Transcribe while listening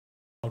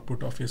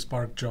output of a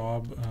Spark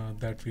job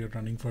that we are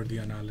running for the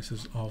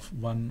analysis of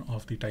one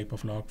of the type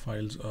of log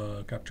files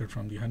captured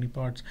from the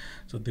honeypots.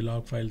 So the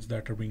log files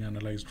that are being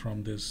analyzed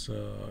from this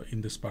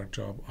in this Spark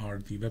job are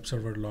the web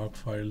server log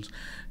files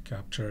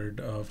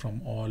captured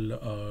from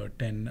all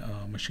 10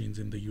 machines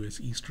in the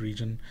US East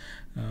region,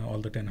 all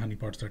the 10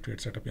 honeypots that we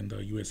had set up in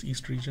the US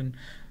East region.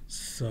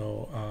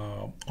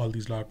 So all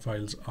these log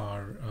files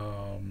are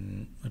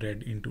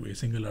read into a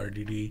single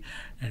RDD,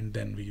 and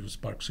then we use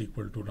Spark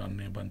SQL to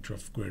run a bunch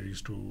of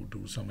queries to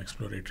do some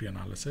exploratory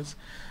analysis.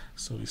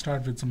 So we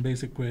start with some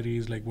basic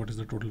queries like what is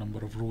the total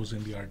number of rows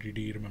in the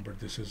RDD. Remember,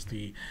 this is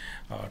the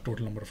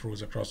total number of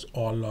rows across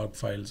all log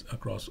files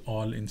across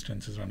all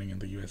instances running in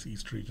the US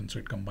East region. So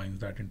it combines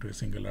that into a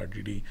single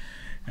RDD,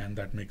 and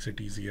that makes it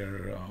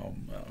easier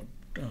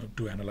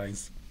to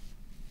analyze.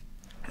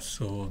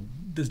 So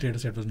this data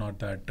set was not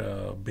that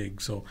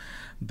big, so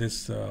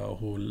this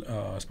whole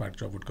Spark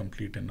job would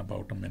complete in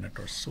about a minute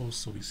or so.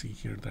 So we see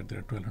here that there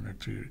are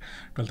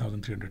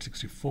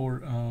 12,364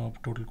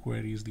 total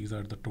queries. These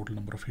are the total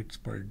number of hits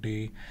per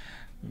day,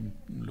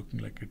 looking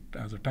like it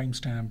as a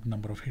timestamp,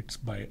 number of hits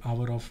by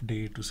hour of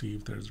day to see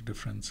if there's a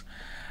difference,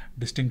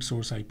 distinct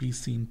source IPs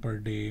seen per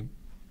day,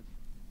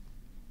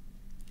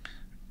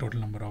 total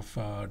number of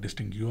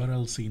distinct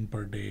URLs seen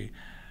per day,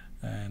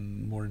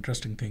 and more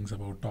interesting things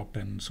about top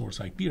 10 source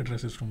IP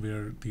addresses from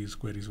where these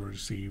queries were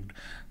received,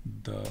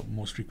 the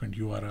most frequent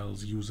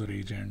URLs, user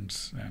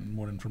agents, and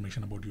more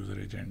information about user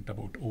agent,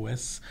 about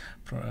OS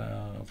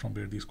from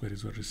where these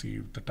queries were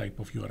received, the type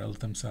of URLs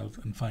themselves,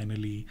 and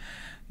finally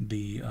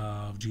the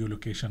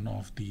geolocation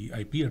of the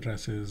IP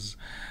addresses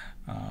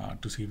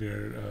to see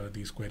where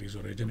these queries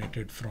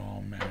originated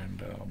from,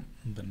 and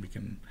then we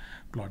can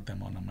plot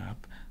them on a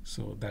map.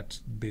 So that's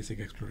basic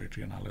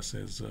exploratory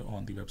analysis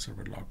on the web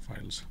server log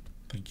files.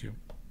 Thank you.